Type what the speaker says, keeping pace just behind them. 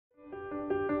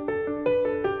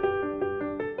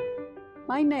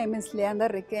My name is Leandra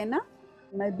Requena.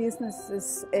 My business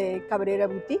is Cabrera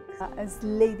Boutique. It's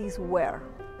ladies wear.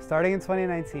 Starting in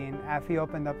 2019, AFI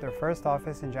opened up their first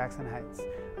office in Jackson Heights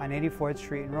on 84th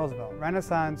Street in Roosevelt.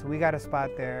 Renaissance, we got a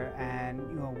spot there, and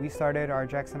we started our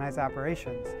Jackson Heights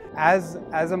operations. As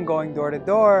I'm going door to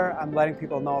door, I'm letting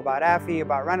people know about AFI,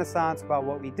 about Renaissance, about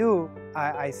what we do.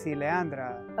 I see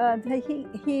Leandra.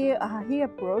 He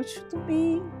approached to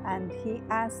me and he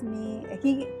asked me,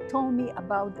 he told me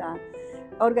about the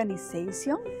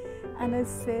organization. And I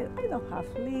said, I don't have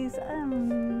lease,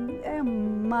 I'm a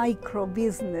micro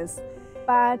business.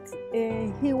 But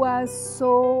he was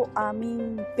so,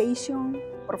 patient,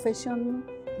 professional.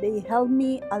 They helped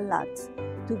me a lot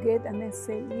to get, and I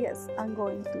said, yes, I'm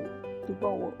going to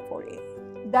go for it.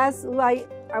 That's why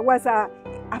I was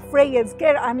afraid and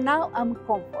scared, and now I'm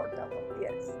comfortable,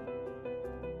 yes.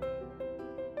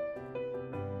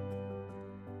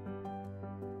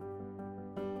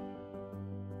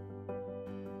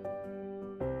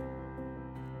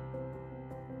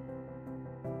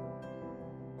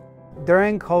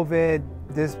 During COVID,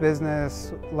 this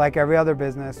business, like every other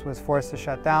business, was forced to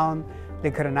shut down. They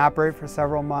couldn't operate for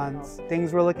several months.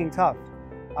 Things were looking tough.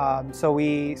 So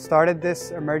we started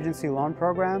this emergency loan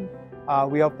program.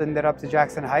 We opened it up to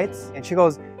Jackson Heights, and she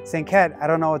goes, "St. Cat, I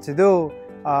don't know what to do.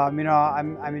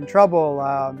 I'm in trouble.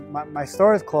 My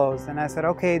store is closed." And I said,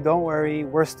 "Okay, don't worry.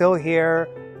 We're still here.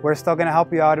 We're still going to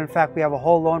help you out. In fact, we have a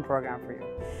whole loan program for you."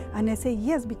 And I say,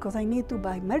 yes, because I need to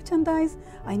buy merchandise.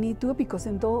 I need to, because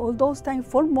in all those times,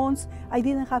 4 months, I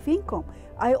didn't have income.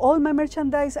 All my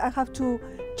merchandise, I have to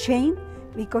change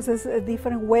because it's a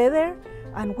different weather.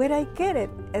 And where I get it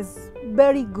is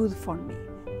very good for me,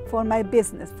 for my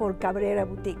business, for Cabrera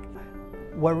Boutique.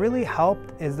 What really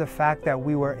helped is the fact that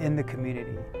we were in the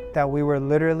community, that we were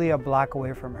literally a block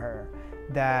away from her,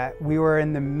 that we were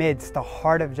in the midst, the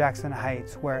heart of Jackson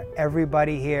Heights, where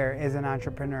everybody here is an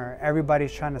entrepreneur.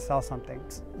 Everybody's trying to sell something.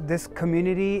 This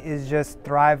community is just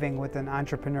thriving with an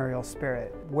entrepreneurial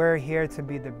spirit. We're here to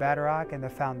be the bedrock and the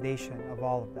foundation of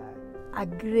all of that. A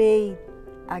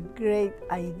great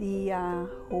idea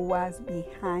who was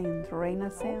behind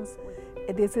Renaissance.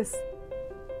 This is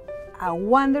a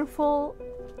wonderful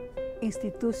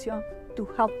institution to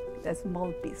help the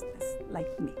small business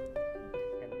like me.